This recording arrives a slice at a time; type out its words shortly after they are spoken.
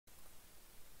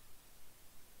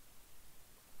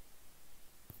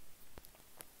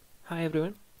Hi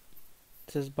everyone,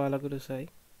 this is Balaguru Sai.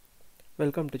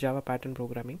 Welcome to Java pattern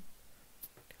programming.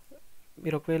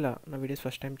 మీరు ఒకవేళ నా videos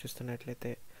first time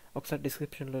చూస్తున్నట్లయితే ఒకసారి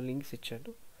డిస్క్రిప్షన్లో లింక్స్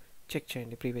ఇచ్చాను, చెక్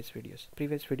చేయండి. ప్రీవియస్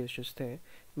వీడియోస్ చూస్తే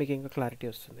మీకు ఇంకా క్లారిటీ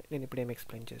వస్తుంది నేను ఇప్పుడు ఏం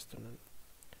ఎక్స్ప్లెయిన్ చేస్తున్నాను.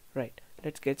 Right,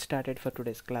 let's get started for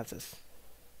today's classes.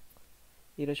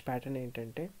 ఈరోజు ప్యాటర్న్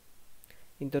ఏంటంటే,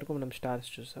 ఇంతవరకు మనం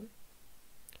స్టార్స్ చూసాం,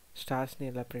 స్టార్స్ని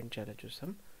ఎలా ప్రింట్ చేయాలో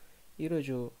చూసాం.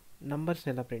 ఈరోజు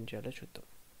నంబర్స్ని ఎలా ప్రింట్ చేయాలో చూద్దాం.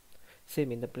 Same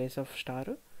in the place of star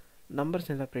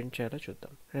నంబర్స్ని ఎలా ప్రింట్ చేయాలో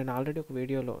చూద్దాం. నేను ఆల్రెడీ ఒక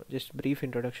వీడియోలో జస్ట్ బ్రీఫ్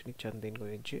ఇంట్రొడక్షన్ ఇచ్చాను దీని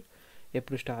గురించి,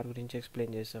 ఎప్పుడు స్టార్ గురించి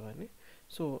ఎక్స్ప్లెయిన్ చేసామని.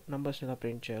 సో నంబర్స్ని ఎలా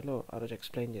ప్రింట్ చేయాలో ఆ రోజు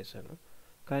ఎక్స్ప్లెయిన్ చేశాను.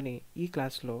 కానీ ఈ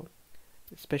క్లాస్లో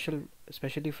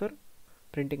specially for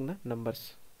printing the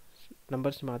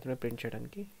numbers మాత్రమే ప్రింట్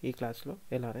చేయడానికి ఈ క్లాస్లో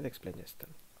ఎలా అనేది ఎక్స్ప్లెయిన్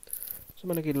చేస్తాను. సో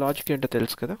మనకి లాజిక్ ఏంటో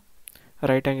తెలుసు కదా,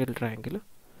 రైట్ యాంగిల్ ట్రయాంగిల్.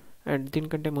 అండ్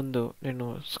దీనికంటే ముందు నేను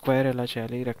స్క్వేర్ ఎలా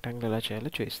చేయాలి, రెక్టాంగిల్ ఎలా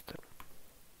చేయాలో చూపిస్తాను.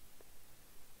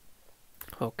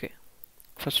 Okay,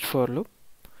 first for loop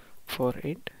for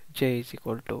int j is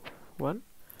equal to 1,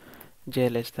 j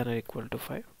less than or equal to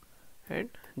 5 and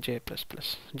j plus plus.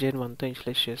 j ని 1తో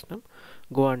ఇనిషియలైజ్ చేసినాం,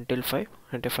 go until 5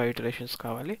 అంటే 5 iterations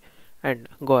కావాలి, and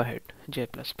go ahead j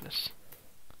plus plus.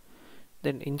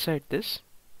 Then inside this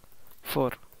for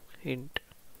int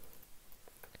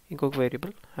ఇంకొక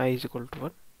variable I is equal to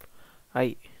 1, I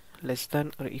less than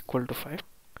or equal to 5,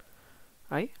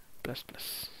 I plus plus.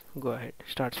 Go ahead,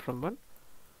 starts from 1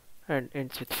 and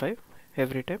ends with 5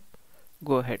 every time.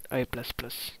 Go ahead I plus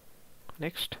plus.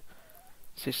 Next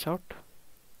sys out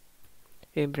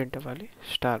ఏం print అవ్వాలి,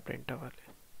 star print అవ్వాలి.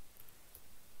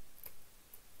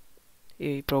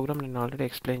 ఈ programme నేను already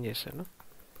explain చేశాను.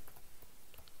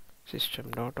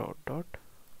 System dot out dot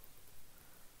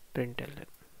println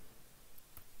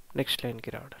next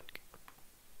లైన్కి రావడానికి.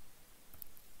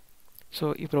 So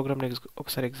ఈ ప్రోగ్రామ్ని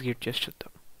ఒకసారి ఎగ్జిక్యూట్ చేసి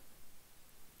చూద్దాం.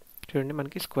 చూడండి,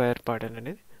 మనకి స్క్వేర్ ప్యాటర్న్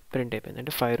అనేది ప్రింట్ అయిపోయింది,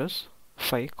 అంటే 5 rows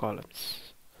 5 columns.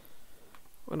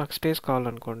 నాకు స్పేస్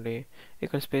కావాలనుకోండి,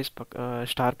 ఇక్కడ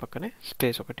స్టార్ పక్కనే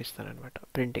స్పేస్ ఒకటి ఇస్తాను అనమాట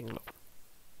ప్రింటింగ్లో.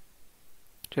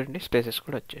 చూడండి, స్పేసెస్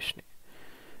కూడా వచ్చేసినాయి.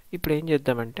 ఇప్పుడు ఏం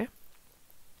చేద్దామంటే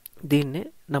దీన్ని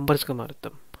నంబర్స్గా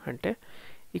మారుద్దాం. అంటే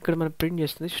ఇక్కడ మనం ప్రింట్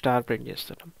చేస్తుంది స్టార్ ప్రింట్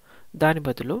చేస్తున్నాం, దాని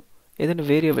బదులు ఏదైనా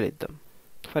వేరియబుల్ ఇద్దాం.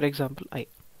 ఫర్ ఎగ్జాంపుల్ I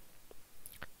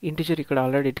ఇంటిజర్ ఇక్కడ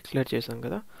ఆల్రెడీ డిక్లేర్ చేసాం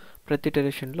కదా, ప్రతి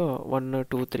ఇటరేషన్లో 1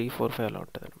 2 3 4 5 అలా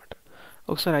ఉంటుంది అనమాట.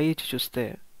 ఒకసారి I ఇచ్చి చూస్తే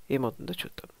ఏమవుతుందో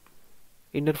చూద్దాం.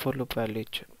 ఇన్నర్ ఫర్ లూప్ వాల్యూ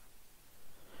ఇచ్చాను.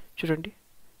 చూడండి,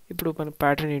 ఇప్పుడు మన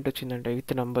ప్యాటర్న్ ఏంటి వచ్చిందంటే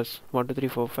విత్ నంబర్స్ 1 2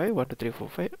 3 4 5 1 2 3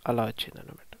 4 5 అలా వచ్చింది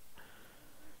అనమాట.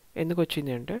 ఎందుకు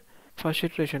వచ్చింది అంటే ఫస్ట్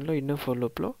ఇటరేషన్లో ఇన్నర్ ఫర్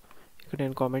లూప్లో ఇక్కడ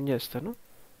నేను కామెంట్ చేస్తాను,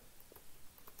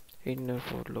 ఇన్నర్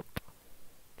ఫర్ లూప్,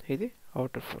 ఇది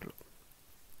అవుటర్ ఫర్ లూప్.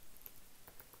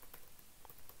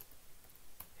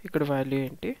 ఇక్కడ వాల్యూ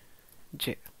ఏంటి,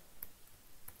 j.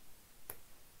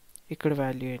 ఇక్కడ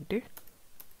వాల్యూ ఏంటి,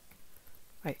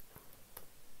 I.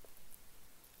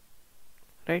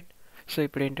 రైట్. సో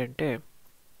ఇప్పుడు ఏంటంటే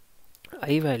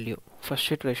I value first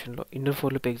ఇటరేషన్లో inner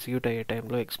for loop execute అయ్యే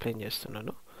టైంలో ఎక్స్ప్లెయిన్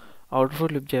చేస్తున్నాను. Outer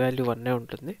for loop j value 1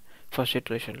 ఉంటుంది ఫస్ట్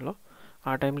ఇటరేషన్లో.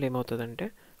 ఆ టైంలో ఏమవుతుందంటే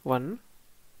 1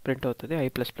 ప్రింట్ అవుతుంది, I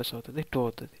ప్లస్ ప్లస్ అవుతుంది, 2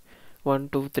 అవుతుంది. 1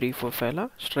 2 3 4 5 అలా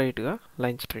స్ట్రైట్గా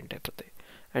లైన్స్ ప్రింట్ అయిపోతాయి.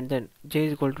 And then j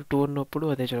is equal to 2 ఉన్నప్పుడు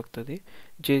అదే జరుగుతుంది,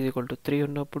 j is equal to 3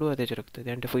 ఉన్నప్పుడు అదే జరుగుతుంది,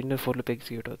 అంటే ఇన్నర్ ఫర్ లూప్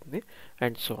ఎగ్జిక్యూట్ అవుతుంది,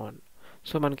 అండ్ సో ఆన్.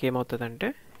 సో మనకి ఏమవుతుందంటే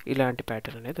ఇలాంటి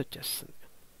ప్యాటర్న్ అనేది వచ్చేస్తుంది.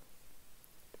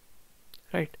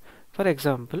 రైట్, ఫర్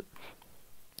ఎగ్జాంపుల్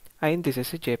ఐని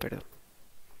తీసేసి j పెడదాం.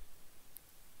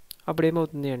 అప్పుడు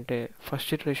ఏమవుతుంది అంటే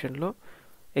ఫస్ట్ ఇటరేషన్లో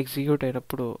ఎగ్జిక్యూట్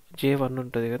అయినప్పుడు j 1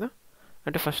 ఉంటుంది కదా,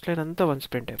 అంటే ఫస్ట్ లైన్ అంతా 1s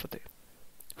ప్రింట్ అయిపోతాయి,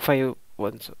 5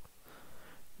 1s.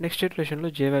 నెక్స్ట్ ఇటరేషన్లో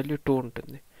j వాల్యూ 2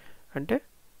 ఉంటుంది, అంటే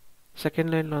సెకండ్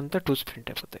లైన్లో అంతా 2s ప్రింట్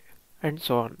అయిపోతాయి, and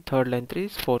so on. Third line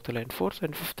 3s, fourth line 4s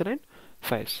and fifth line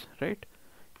 5s. Right,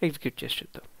 execute చేసి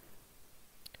చూద్దాం.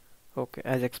 ఓకే,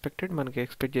 యాజ్ ఎక్స్పెక్టెడ్ మనకి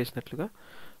ఎక్స్పెక్ట్ చేసినట్లుగా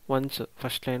 1s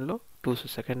ఫస్ట్ లైన్లో, 2s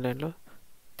సెకండ్ లైన్లో,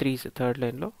 3s థర్డ్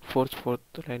లైన్లో, 4s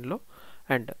ఫోర్త్ లైన్లో,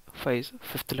 అండ్ 5s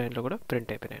ఫిఫ్త్ లైన్లో కూడా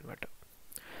ప్రింట్ అయిపోయినాయి అనమాట.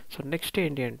 సో నెక్స్ట్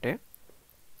ఏంటి అంటే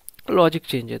లాజిక్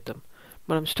చేంజ్ చేద్దాం.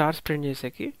 మనం స్టార్స్ ప్రింట్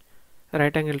చేసేకి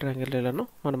రైట్ యాంగిల్ ట్రయాంగిల్లను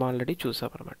మనం ఆల్రెడీ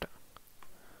చూసామన్నమాట.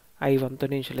 I 1తో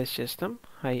ఇనిషియలైజ్ చేస్తాం,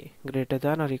 I greater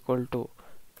than or equal to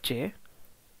j,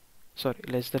 sorry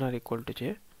less than or equal to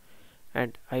j,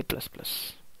 and I plus plus.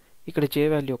 ఇక్కడ j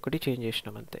వాల్యూ ఒకటి change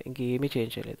చేసినాం అంతే, ఇంకేమీ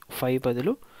చేంజ్ చేయలేదు. 5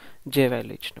 బదులు j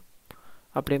వాల్యూ ఇచ్చినాం.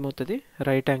 అప్పుడు ఏమవుతుంది,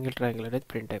 రైట్ యాంగిల్ ట్రయాంగిల్ అనేది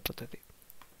ప్రింట్ అయిపోతుంది.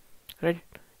 రైట్,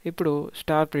 ఇప్పుడు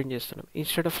స్టార్ ప్రింట్ చేస్తున్నాం.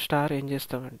 ఇన్స్టెడ్ ఆఫ్ స్టార్ ఏం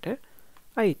చేస్తామంటే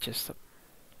I ఇచ్చేస్తాం,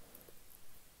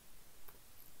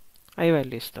 I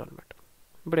వాల్యూ ఇస్తాం అనమాట.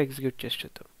 ఇప్పుడు ఎగ్జిక్యూట్ చేసి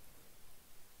చూద్దాం.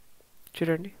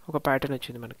 చూడండి ఒక ప్యాటర్న్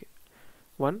వచ్చింది మనకి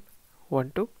 1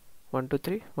 1 2 1 2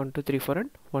 3 1 2 3 4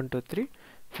 అండ్ 1 2 3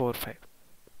 4 5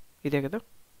 ఇదే కదా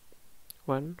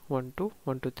 1 1 2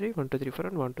 1 2 3 1 2 3 4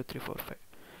 అండ్ 1 2 3 4 5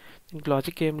 దీనికి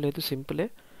లాజిక్ ఏం లేదు, సింపులే.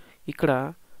 ఇక్కడ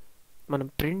మనం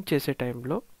ప్రింట్ చేసే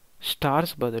టైంలో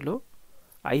స్టార్స్ బదులు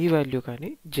ఐ వాల్యూ కానీ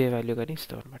జే వాల్యూ కానీ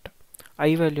ఇస్తాం అనమాట.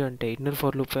 ఐ వాల్యూ అంటే ఇన్నర్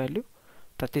ఫర్ లూప్ వాల్యూ,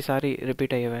 ప్రతిసారి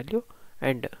రిపీట్ అయ్యే వాల్యూ,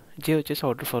 అండ్ జే వచ్చేసి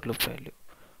outer for loop value.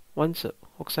 Once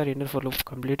ఒకసారి inner for loop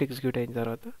complete execute అయిన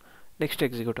తర్వాత నెక్స్ట్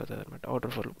ఎగ్జిక్యూట్ అవుతుంది అనమాట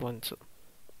outer for loop once.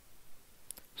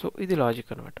 So ఇది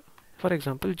లాజిక్ అనమాట. ఫర్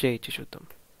ఎగ్జాంపుల్ జే ఇచ్చి చూద్దాం.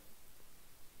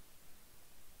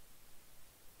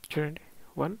 చూడండి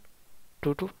 1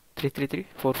 2 2 3 3 3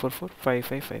 4 4 4 5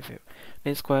 5 5 5.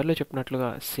 నేను స్క్వేర్లో చెప్పినట్లుగా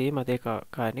సేమ్ అదే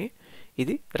కానీ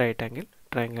ఇది రైట్ యాంగిల్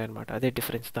ట్రయాంగిల్ అనమాట. అదే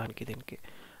డిఫరెన్స్ దానికి దీనికి.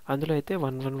 అందులో అయితే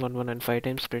 1 1 1 1 అని 5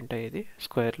 టైమ్స్ ప్రింట్ అయ్యేది,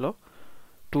 స్క్వేర్లో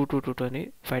 2 2 2 2 అని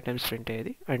 5 టైమ్స్ ప్రింట్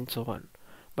అయ్యేది, అండ్ సో వన్.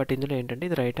 బట్ ఇందులో ఏంటంటే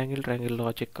ఇది రైట్ యాంగిల్ ట్రయాంగిల్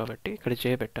లాజిక్ కాబట్టి ఇక్కడ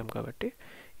జే పెట్టాం కాబట్టి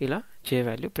ఇలా జే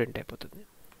వాల్యూ ప్రింట్ అయిపోతుంది.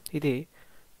 ఇది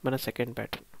మన second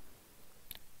pattern.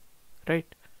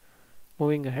 Right,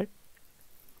 moving ahead.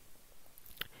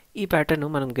 ఈ ప్యాటర్న్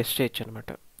మనం గెస్ చేయొచ్చు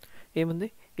అనమాట. ఏముంది,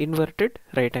 inverted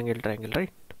right angle triangle.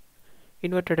 Right,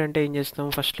 inverted అంటే ఏం చేస్తాం,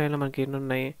 ఫస్ట్ లైన్లో మనకి ఎన్ని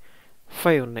ఉన్నాయి,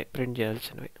 5 ఉన్నాయి ప్రింట్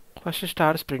చేయాల్సినవి. ఫస్ట్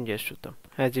స్టార్స్ ప్రింట్ చేసి చూద్దాం.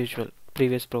 యాజ్ యూజువల్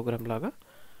ప్రీవియస్ ప్రోగ్రామ్ లాగా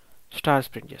స్టార్స్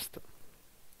ప్రింట్ చేస్తాం.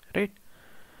 రైట్,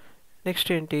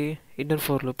 నెక్స్ట్ ఏంటి, ఇన్నర్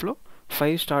ఫోర్ లూప్లో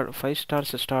 5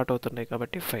 స్టార్స్ స్టార్ట్ అవుతున్నాయి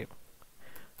కాబట్టి 5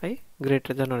 I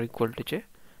greater than are equal to J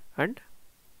and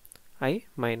I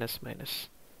minus minus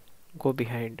go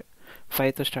behind.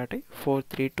 5తో start అయ్యి 4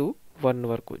 3 2 1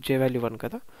 వరకు, జే వాల్యూ 1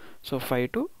 కదా, సో 5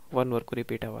 to 1 వరకు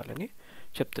రిపీట్ అవ్వాలని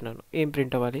చెప్తున్నాను. ఏం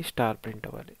ప్రింట్ అవ్వాలి, స్టార్ ప్రింట్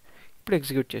అవ్వాలి. ఇప్పుడు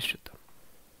ఎగ్జిక్యూట్ చేసి చూద్దాం.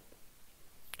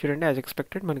 చూడండి, యాజ్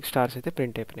ఎక్స్పెక్టెడ్ మనకి స్టార్స్ అయితే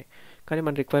ప్రింట్ అయిపోయినాయి. కానీ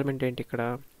మన రిక్వైర్మెంట్ ఏంటి ఇక్కడ,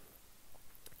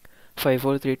 5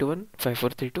 4 3 2 1 5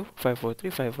 4 3 2 5 4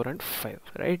 3 5 4 అండ్ 5.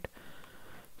 రైట్,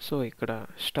 సో ఇక్కడ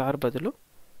స్టార్ బదులు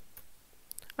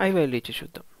ఐ వాల్యూ ఇచ్చి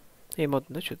చూద్దాం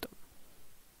ఏమవుతుందో చూద్దాం.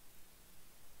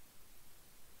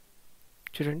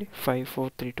 చూడండి 5 4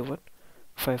 3 2 1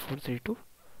 5 4 3 2,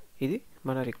 ఇది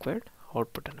మన రిక్వైర్డ్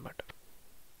అవుట్పుట్ అనమాట.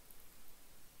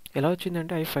 ఎలా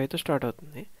వచ్చిందంటే ఐ 5తో స్టార్ట్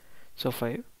అవుతుంది, సో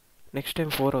 5, నెక్స్ట్ టైం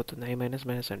 4 అవుతుంది, ఐ మైనస్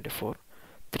మైనస్ అంటే 4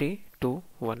 3 2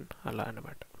 1 అలా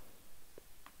అనమాట.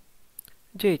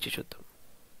 జే ఇచ్చి చూద్దాం,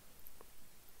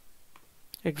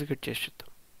 ఎగ్జిక్యూట్ చేసి చూద్దాం.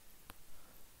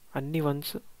 అన్ని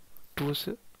 1s 2s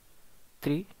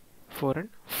 3 4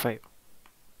 అండ్ 5.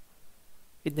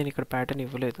 ఇది నేను ఇక్కడ ప్యాటర్న్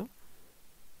ఇవ్వలేదు.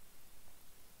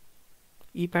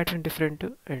 ఈ ప్యాటర్న్ డిఫరెంట్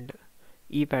అండ్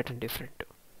ఈ ప్యాటర్న్ డిఫరెంట్,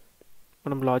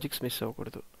 మనం లాజిక్స్ మిస్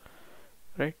అవ్వకూడదు.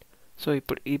 రైట్, సో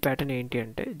ఇప్పుడు ఈ ప్యాటర్న్ ఏంటి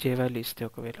అంటే జే వాల్యూ ఇస్తే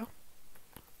ఒకవేళ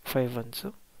 5 1s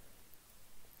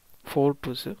 4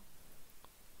 2s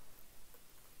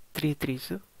 3 3s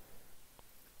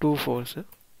 2 4s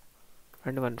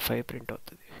and 1 5 print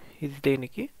అవుతుంది. ఇది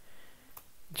దేనికి,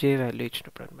 జే వాల్యూ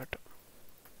ఇచ్చినప్పుడు అనమాట.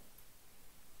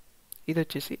 ఇది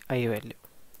వచ్చేసి ఐ వాల్యూ.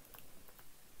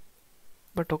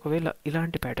 బట్ ఒకవేళ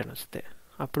ఇలాంటి ప్యాటర్న్ వస్తే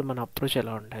అప్పుడు మన అప్రోచ్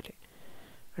ఎలా ఉండాలి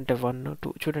అంటే 1 2,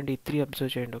 చూడండి ఈ 3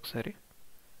 అబ్జర్వ్ చేయండి ఒకసారి.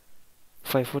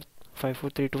 5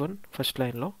 4 3 2 1 ఫస్ట్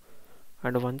లైన్లో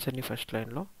అండ్ 1s అన్ని ఫస్ట్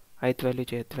లైన్లో, ఐత్ వాల్యూ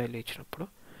జేత్ వాల్యూ ఇచ్చినప్పుడు,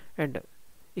 అండ్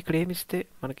ఇక్కడ ఏమిస్తే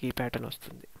మనకి ఈ ప్యాటర్న్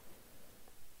వస్తుంది.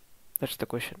 That's the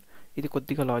question. ఇది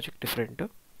కొద్దిగా లాజిక్ డిఫరెంట్,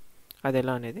 అది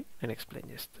ఎలా అనేది నేను ఎక్స్ప్లెయిన్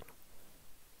చేస్తాను.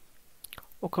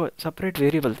 ఒక సపరేట్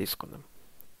వేరియబుల్ తీసుకుందాం.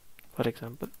 For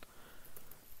example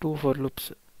 2 for loops,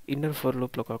 inner for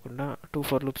లూప్లో కాకుండా 2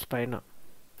 ఫర్ లూప్స్ పైన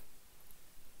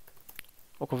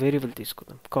ఒక వేరియబుల్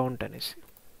తీసుకుందాం కౌంట్ అనేసి.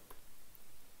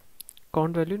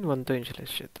 కౌంట్ వాల్యూని 1తో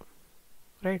ఇనిషియలైజ్ చేద్దాం.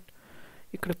 రైట్,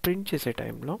 ఇక్కడ ప్రింట్ చేసే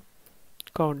టైంలో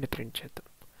కౌంట్ని ప్రింట్ చేద్దాం.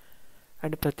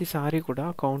 అండ్ ప్రతిసారి కూడా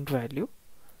కౌంట్ వాల్యూ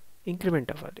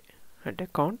ఇంక్రిమెంట్ అవ్వాలి, అంటే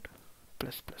count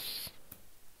plus plus.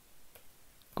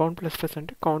 Count plus plus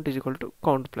అంటే count is equal to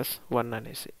count plus 1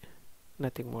 అనేసి,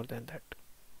 nothing more than that.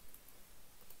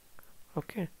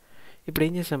 Okay, ఇప్పుడు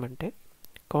ఏం చేసామంటే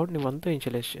కౌంట్ని 1తో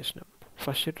ఇనిషియలైజ్ చేసినాం.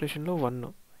 ఫస్ట్ ఇటరేషన్లో 1,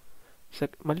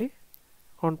 మళ్ళీ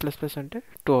కౌంట్ ప్లస్ ప్లస్ అంటే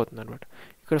 2 అవుతుంది అనమాట.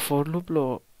 ఇక్కడ ఫోర్ లూప్లో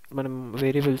మనం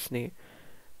వేరియబుల్స్ని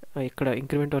ఇక్కడ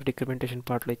ఇంక్రిమెంట్ ఆర్ డిక్రిమెంటేషన్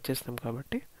పార్ట్లో ఇచ్చేస్తాం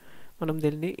కాబట్టి మనం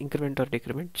దీన్ని ఇంక్రిమెంట్ ఆర్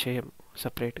డిక్రిమెంట్ చేయం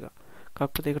సపరేట్గా.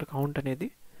 కాకపోతే ఇక్కడ కౌంట్ అనేది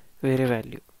వేరే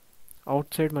వాల్యూ,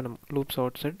 అవుట్ సైడ్ మనం లూప్స్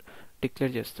అవుట్ సైడ్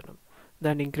డిక్లేర్ చేస్తున్నాం,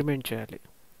 దాన్ని ఇంక్రిమెంట్ చేయాలి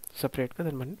సపరేట్గా,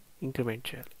 దాన్ని మనం ఇంక్రిమెంట్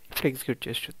చేయాలి. ఇప్పుడు ఎగ్జిక్యూట్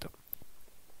చేసి చూద్దాం.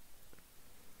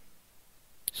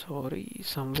 సారీ,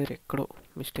 సమ్వేర్ ఎక్కడో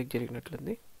mistake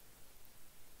జరిగినట్లుంది.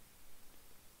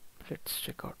 Let's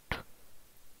check out.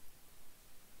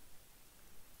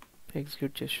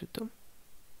 Execute చేసి చూద్దాం.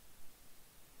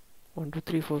 1 2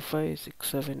 3 4 5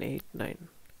 6 7 8 9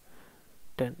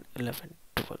 10 11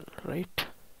 12, right?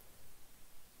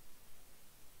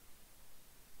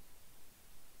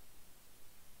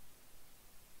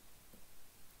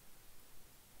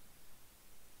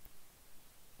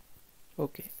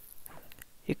 ఓకే,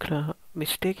 ఇక్కడ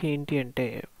మిస్టేక్ ఏంటి అంటే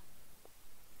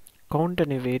కౌంట్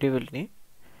అనే వేరియబుల్ని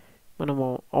మనము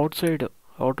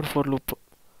outer for loop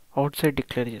out side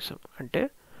declare చేసాం. అంటే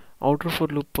అవుటర్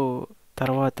ఫర్ లూప్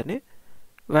తర్వాతనే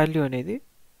వాల్యూ అనేది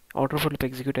అవుటర్ ఫర్ లూప్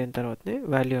ఎగ్జిక్యూట్ అయిన తర్వాతనే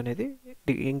వాల్యూ అనేది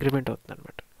ఇంక్రిమెంట్ అవుతుంది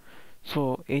అనమాట. సో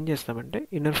ఏం చేస్తామంటే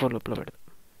ఇన్నర్ ఫర్ లూప్లో పెడతాం.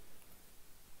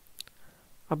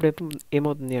 అప్పుడు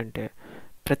ఏమవుతుంది అంటే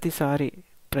ప్రతిసారి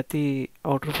ప్రతి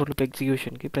అవుటర్ ఫర్ లూప్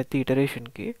ఎగ్జిక్యూషన్కి ప్రతి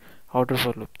ఇటరేషన్కి అవుటర్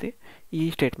ఫర్ లూప్ది ఈ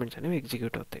స్టేట్మెంట్స్ అనేవి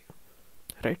ఎగ్జిక్యూట్ అవుతాయి,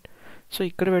 రైట్? సో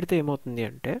ఇక్కడ పెడితే ఏమవుతుంది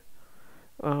అంటే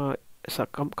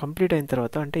కంప్లీట్ అయిన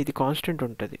తర్వాత, అంటే ఇది కాన్స్టెంట్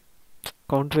ఉంటుంది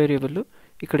కౌంట్ వేరియబుల్,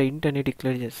 ఇక్కడ ఇంట్ అని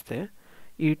డిక్లేర్ చేస్తే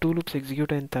ఈ 2 లూప్స్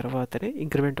ఎగ్జిక్యూట్ అయిన తర్వాతనే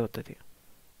ఇంక్రిమెంట్ అవుతుంది.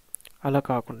 అలా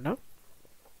కాకుండా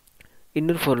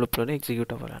ఇన్నర్ ఫర్ లూప్లోనే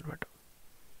ఎగ్జిక్యూట్ అవ్వాలన్నమాట.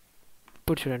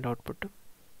 ఇప్పుడు చూడండి output.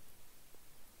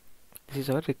 This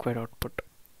is our required output.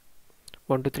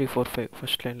 1 2 3 4 5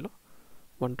 first లైన్లో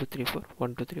 1 2 3 4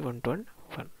 1 2 3 1 2 అండ్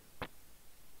 1.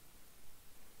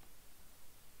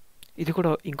 ఇది కూడా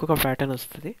ఇంకొక ప్యాటర్న్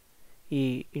వస్తుంది. ఈ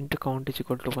ఇంట్ కౌంట్ ఈజ్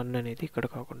ఈక్వల్ టు 1 అనేది ఇక్కడ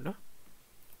కాకుండా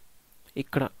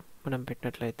ఇక్కడ మనం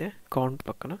పెట్టినట్లయితే కౌంట్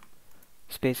పక్కన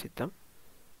స్పేస్ ఇద్దాం.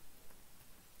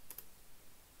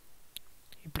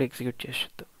 ఇప్పుడు ఎగ్జిక్యూట్ చేసి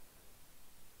చూద్దాం.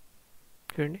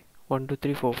 చూడండి 1 2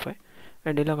 3 4 5.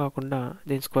 అండ్ ఇలా కాకుండా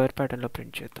దీని స్క్వేర్ ప్యాటర్న్లో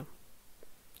ప్రింట్ చేద్దాం.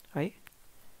 i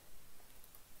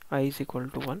is equal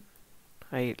to 1,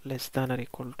 i less than or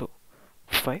equal to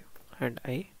 5 and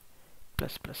i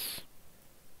plus plus.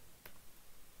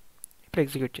 ఇప్పుడు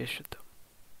ఎగ్జిక్యూట్ చేసి చూద్దాం.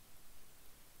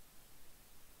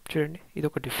 చూడండి ఇది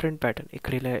ఒక డిఫరెంట్ ప్యాటర్న్.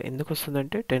 ఇక్కడ ఇలా ఎందుకు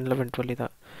వస్తుందంటే 10 11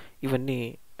 12 ఇవన్నీ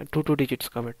 2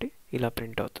 డిజిట్స్ కాబట్టి ఇలా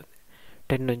ప్రింట్ అవుతుంది.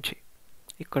 10 నుంచి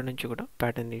ఇక్కడ నుంచి కూడా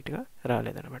ప్యాటర్న్ నీట్గా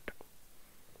రాలేదన్నమాట,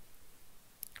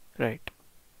 right?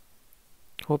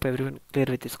 Hope everyone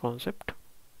clear with this concept.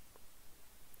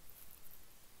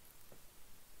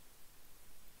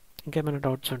 ఇంకేమైనా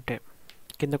డౌట్స్ ఉంటే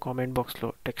కింద కామెంట్ బాక్స్లో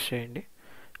టెక్స్ట్ చేయండి.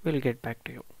 Will get back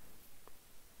to you.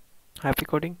 Happy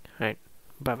coding and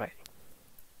bye bye.